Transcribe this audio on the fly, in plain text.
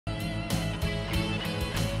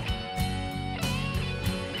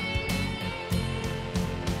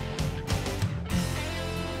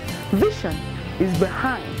Vision is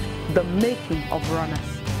behind the making of runners.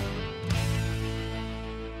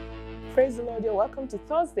 Praise the Lord, you're welcome to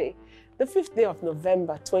Thursday, the 5th day of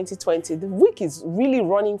November 2020. The week is really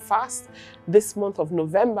running fast this month of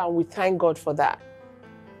November, and we thank God for that.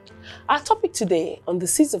 Our topic today on the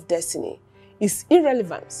Seeds of Destiny is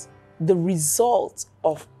irrelevance, the result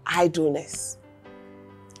of idleness.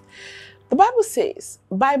 The Bible says,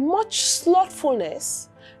 by much slothfulness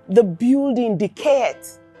the building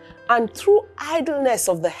decayeth, and through idleness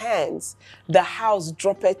of the hands the house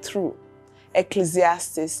droppeth through.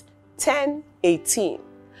 Ecclesiastes 10:18.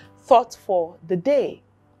 Thought for the day.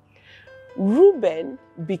 Reuben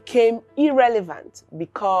became irrelevant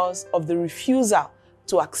because of the refusal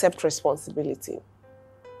to accept responsibility.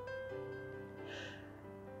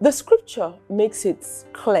 The scripture makes it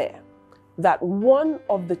clear that one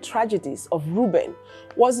of the tragedies of Reuben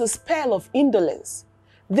was the spell of indolence.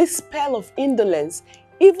 This spell of indolence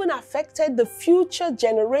even affected the future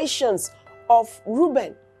generations of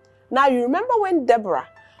Reuben. Now, you remember when Deborah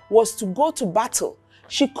was to go to battle,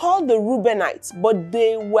 she called the Reubenites, but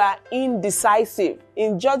they were indecisive.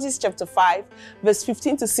 In Judges chapter 5, verse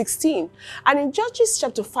 15 to 16. And in Judges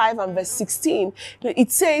chapter 5 and verse 16,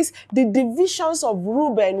 it says, the divisions of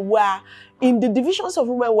Reuben were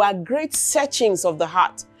great searchings of the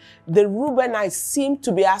heart. The Reubenites seemed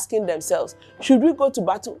to be asking themselves, should we go to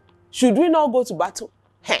battle? Should we not go to battle?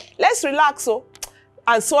 Hey, let's relax,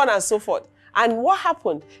 and so on and so forth. And what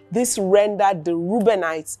happened? This rendered the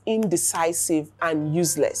Reubenites indecisive and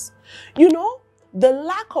useless. You know, the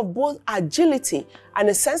lack of both agility and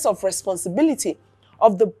a sense of responsibility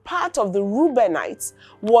of the part of the Reubenites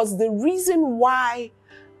was the reason why,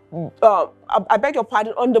 I beg your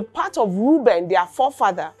pardon, on the part of Reuben, their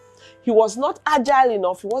forefather, he was not agile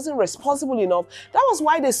enough, he wasn't responsible enough. That was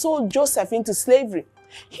why they sold Joseph into slavery.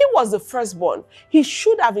 He was the firstborn. He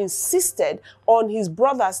should have insisted on his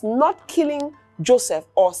brothers not killing Joseph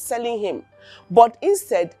or selling him. But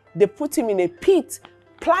instead, they put him in a pit,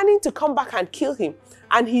 planning to come back and kill him.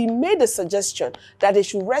 And he made a suggestion that they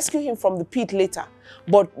should rescue him from the pit later.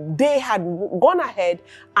 But they had gone ahead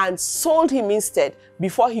and sold him instead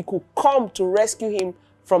before he could come to rescue him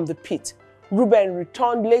from the pit. Reuben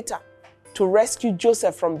returned later to rescue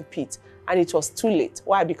Joseph from the pit, and it was too late.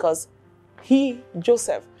 Why? Because he,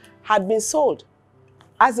 Joseph, had been sold.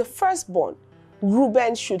 As the firstborn,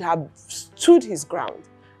 Reuben should have stood his ground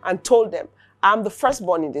and told them, I'm the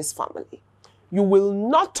firstborn in this family. You will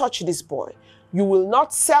not touch this boy. You will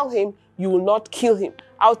not sell him. You will not kill him.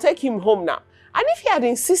 I'll take him home now. And if he had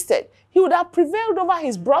insisted, he would have prevailed over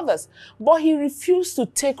his brothers. But he refused to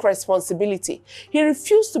take responsibility. He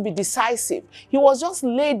refused to be decisive. He was just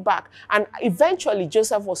laid back. And eventually,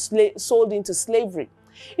 Joseph was sold into slavery.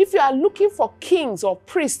 If you are looking for kings or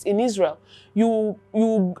priests in Israel, you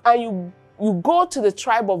go to the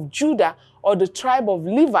tribe of Judah or the tribe of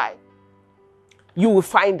Levi, you will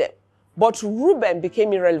find them. But Reuben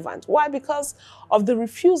became irrelevant. Why? Because of the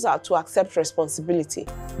refusal to accept responsibility.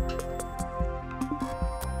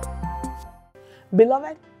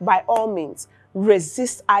 Beloved, by all means,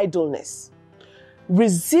 resist idleness.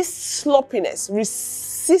 Resist sloppiness.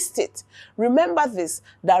 Resist it. Remember this,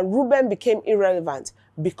 that Reuben became irrelevant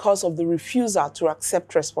because of the refusal to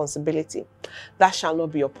accept responsibility. That shall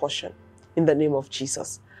not be your portion in the name of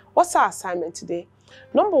Jesus. What's our assignment today?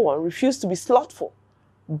 Number one, refuse to be slothful,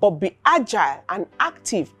 but be agile and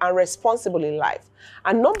active and responsible in life.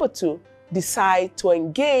 And number two, decide to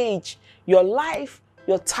engage your life,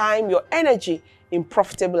 your time, your energy in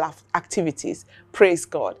profitable activities. Praise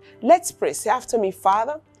God. Let's pray. Say after me,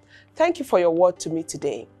 Father, thank you for your word to me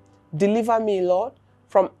today. Deliver me, Lord,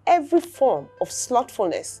 from every form of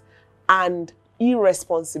slothfulness and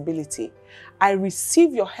irresponsibility. I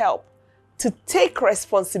receive your help to take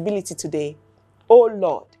responsibility today. Oh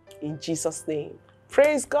Lord, in Jesus' name.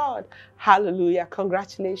 Praise God. Hallelujah.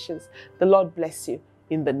 Congratulations. The Lord bless you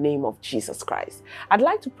in the name of Jesus Christ. I'd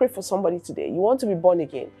like to pray for somebody today. You want to be born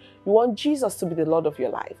again. You want Jesus to be the Lord of your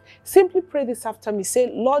life. Simply pray this after me.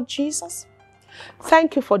 Say, Lord Jesus,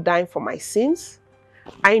 thank you for dying for my sins.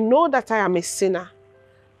 I know that I am a sinner.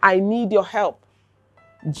 I need your help.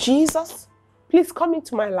 Jesus, please come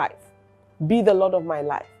into my life. Be the Lord of my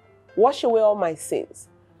life. Wash away all my sins.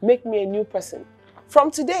 Make me a new person. From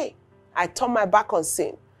today, I turn my back on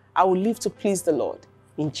sin. I will live to please the Lord.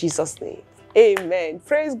 In Jesus' name. Amen.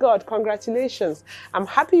 Praise God. Congratulations. I'm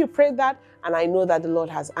happy you prayed that, and I know that the Lord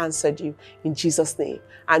has answered you in Jesus' name.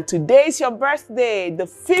 And today is your birthday, the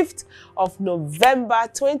 5th of November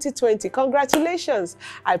 2020. Congratulations.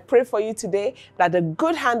 I pray for you today that the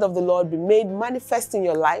good hand of the Lord be made manifest in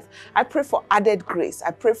your life. I pray for added grace.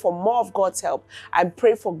 I pray for more of God's help. I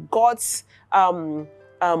pray for God's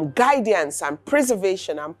guidance and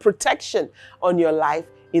preservation and protection on your life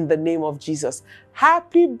in the name of Jesus.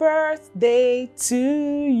 Happy birthday to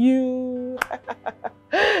you.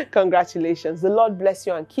 Congratulations. The Lord bless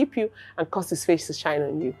you and keep you and cause his face to shine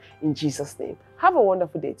on you in Jesus' name. Have a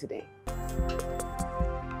wonderful day today.